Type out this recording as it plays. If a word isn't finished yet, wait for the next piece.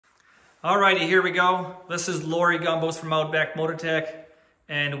Alrighty, here we go. This is Lori Gumbos from Outback Motortech,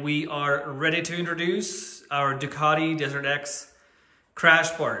 and we are ready to introduce our Ducati DesertX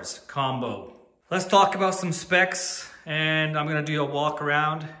crash bars combo. Let's talk about some specs, and I'm gonna do a walk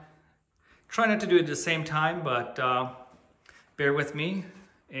around. Try not to do it at the same time, but bear with me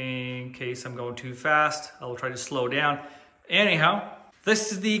in case I'm going too fast. I will try to slow down. Anyhow,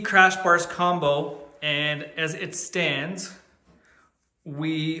 this is the crash bars combo, and as it stands,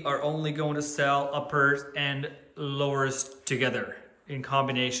 we are only going to sell uppers and lowers together in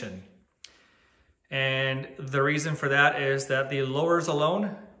combination. And the reason for that is that the lowers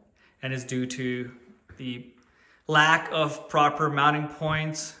alone, and is due to the lack of proper mounting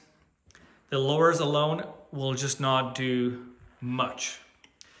points, the lowers alone will just not do much,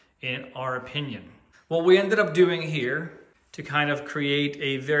 in our opinion. What we ended up doing here to kind of create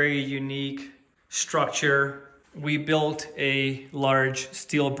a very unique structure, we built a large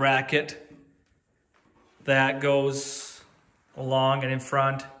steel bracket that goes along and in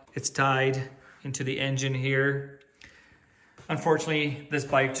front. It's tied into the engine here. Unfortunately, this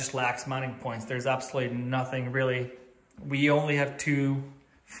bike just lacks mounting points. There's absolutely nothing really. We only have two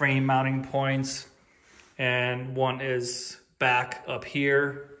frame mounting points, and one is back up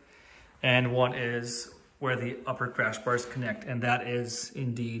here, and one is where the upper crash bars connect, and that is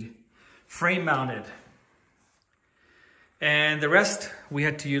indeed frame mounted. And the rest, we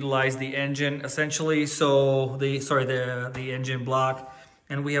had to utilize the engine essentially. So the engine block,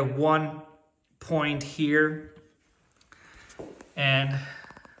 and we have one point here, and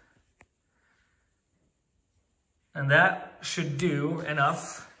that should do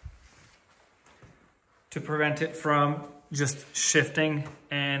enough to prevent it from just shifting.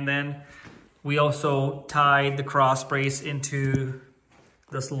 And then we also tied the cross brace into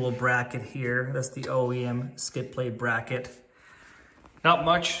this little bracket here. That's the OEM skid plate bracket. Not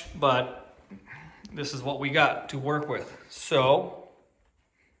much, but this is what we got to work with. So,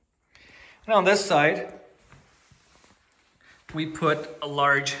 and on this side, we put a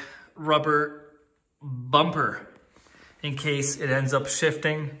large rubber bumper in case it ends up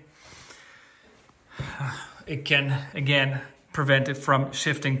shifting. It can, again, prevent it from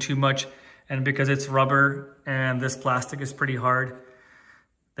shifting too much. And because it's rubber and this plastic is pretty hard,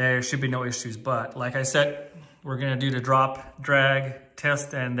 there should be no issues. But like I said, we're gonna do the drop drag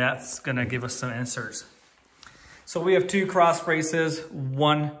test, and that's gonna give us some answers. So we have two cross braces,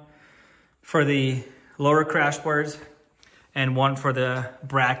 one for the lower crash bars and one for the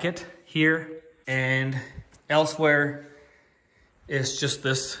bracket here. And elsewhere is just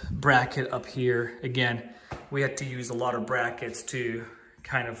this bracket up here. Again, we had to use a lot of brackets to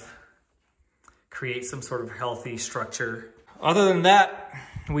kind of create some sort of healthy structure. Other than that,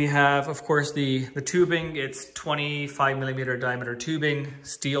 we have, of course, the tubing. It's 25 millimeter diameter tubing,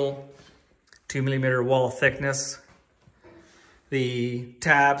 steel, 2 millimeter wall thickness. The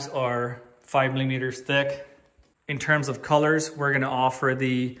tabs are 5 millimeters thick. In terms of colors, we're gonna offer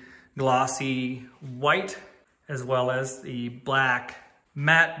the glossy white as well as the black,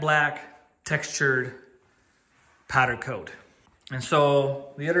 matte black textured powder coat. And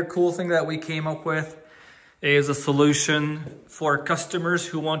so the other cool thing that we came up with is a solution for customers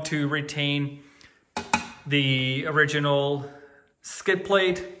who want to retain the original skid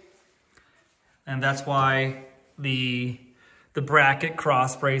plate. And that's why the bracket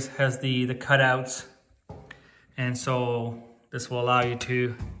cross brace has the cutouts. And so this will allow you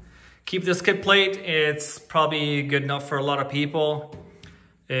to keep the skid plate. It's probably good enough for a lot of people.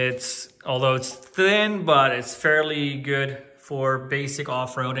 Although it's thin, but it's fairly good for basic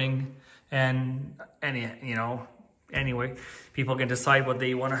off-roading. And anyway, people can decide what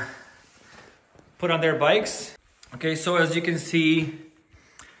they want to put on their bikes. Okay, so as you can see,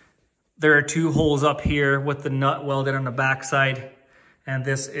 there are two holes up here with the nut welded on the backside, and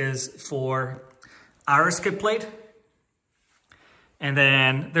this is for our skid plate. And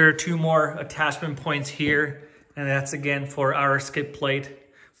then there are two more attachment points here, and that's again for our skid plate.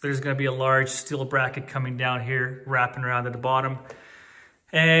 There's going to be a large steel bracket coming down here, wrapping around at the bottom.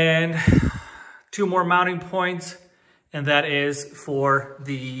 And two more mounting points, and that is for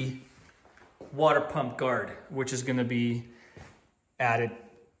the water pump guard, which is going to be added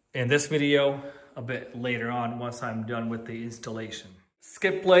in this video a bit later on once I'm done with the installation.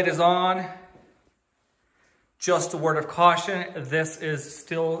 Skid plate is on. Just a word of caution, this is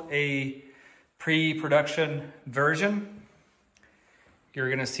still a pre-production version. You're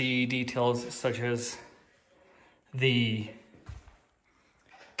going to see details such as the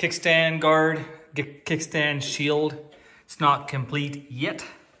kickstand guard, kickstand shield. It's not complete yet,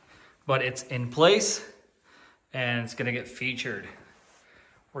 but it's in place and it's gonna get featured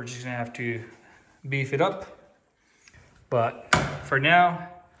we're just gonna have to beef it up. But for now,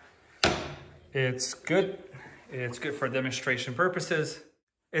 it's good. It's good for demonstration purposes.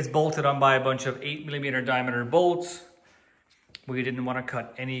 It's bolted on by a bunch of 8mm diameter bolts. We didn't want to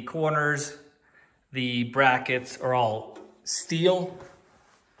cut any corners. The brackets are all steel,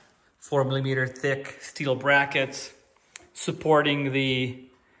 4mm thick steel brackets supporting the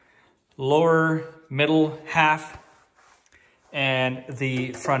lower middle half and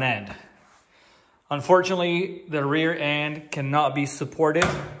the front end. Unfortunately, the rear end cannot be supported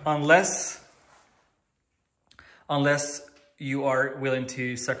unless you are willing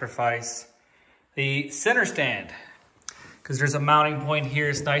to sacrifice the center stand, because there's a mounting point here.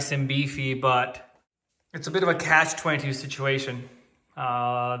 It's nice and beefy, but it's a bit of a catch-22 situation.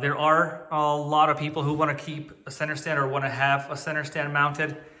 There are a lot of people who want to keep a center stand or want to have a center stand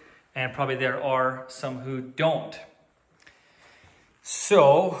mounted, and probably there are some who don't.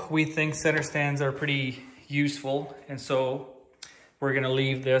 So we think center stands are pretty useful, and so we're going to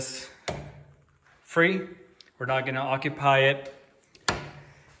leave this free. We're not going to occupy it,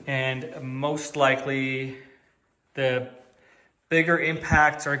 and most likely the bigger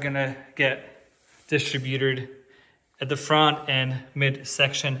impacts are going to get distributed at the front and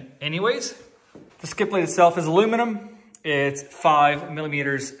mid-section anyways. The skid plate itself is aluminum. It's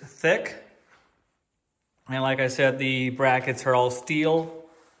 5mm thick. And like I said, the brackets are all steel.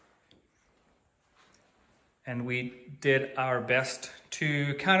 And we did our best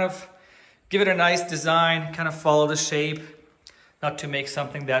to kind of give it a nice design, kind of follow the shape, not to make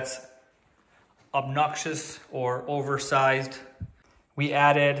something that's obnoxious or oversized. We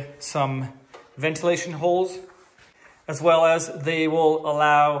added some ventilation holes, as well as they will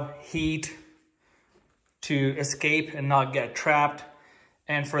allow heat to escape and not get trapped,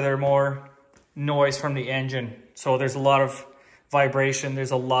 and furthermore, noise from the engine. So there's a lot of vibration,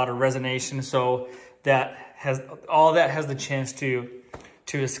 there's a lot of resonation, so all that has the chance to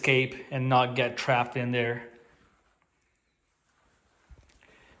escape and not get trapped in there.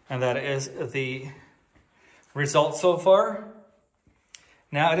 And that is the result so far.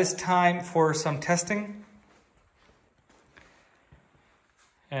 Now it is time for some testing,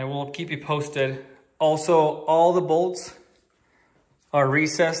 and we'll keep you posted. Also, all the bolts are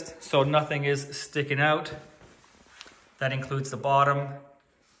recessed, so nothing is sticking out. That includes the bottom,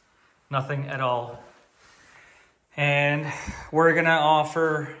 nothing at all. And we're gonna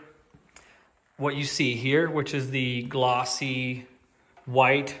offer what you see here, which is the glossy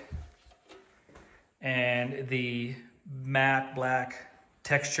white and the matte black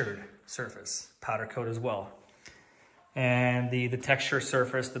textured surface, powder coat as well. And the texture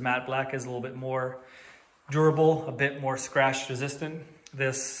surface, the matte black, is a little bit more durable, a bit more scratch resistant.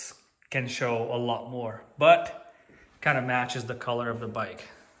 This can show a lot more, but kind of matches the color of the bike.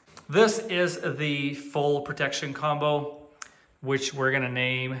 This is the full protection combo, which we're gonna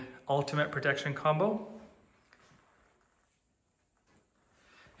name Ultimate Protection Combo.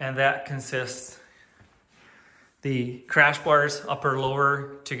 And that consists the crash bars, upper,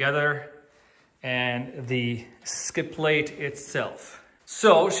 lower together, and the skid plate itself.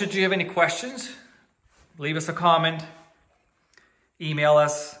 So, should you have any questions, leave us a comment, email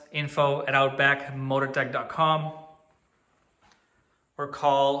us, info@outbackmotortech.com, or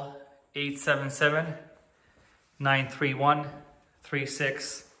call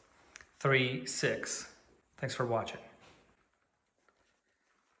 877-931-3636. Thanks for watching.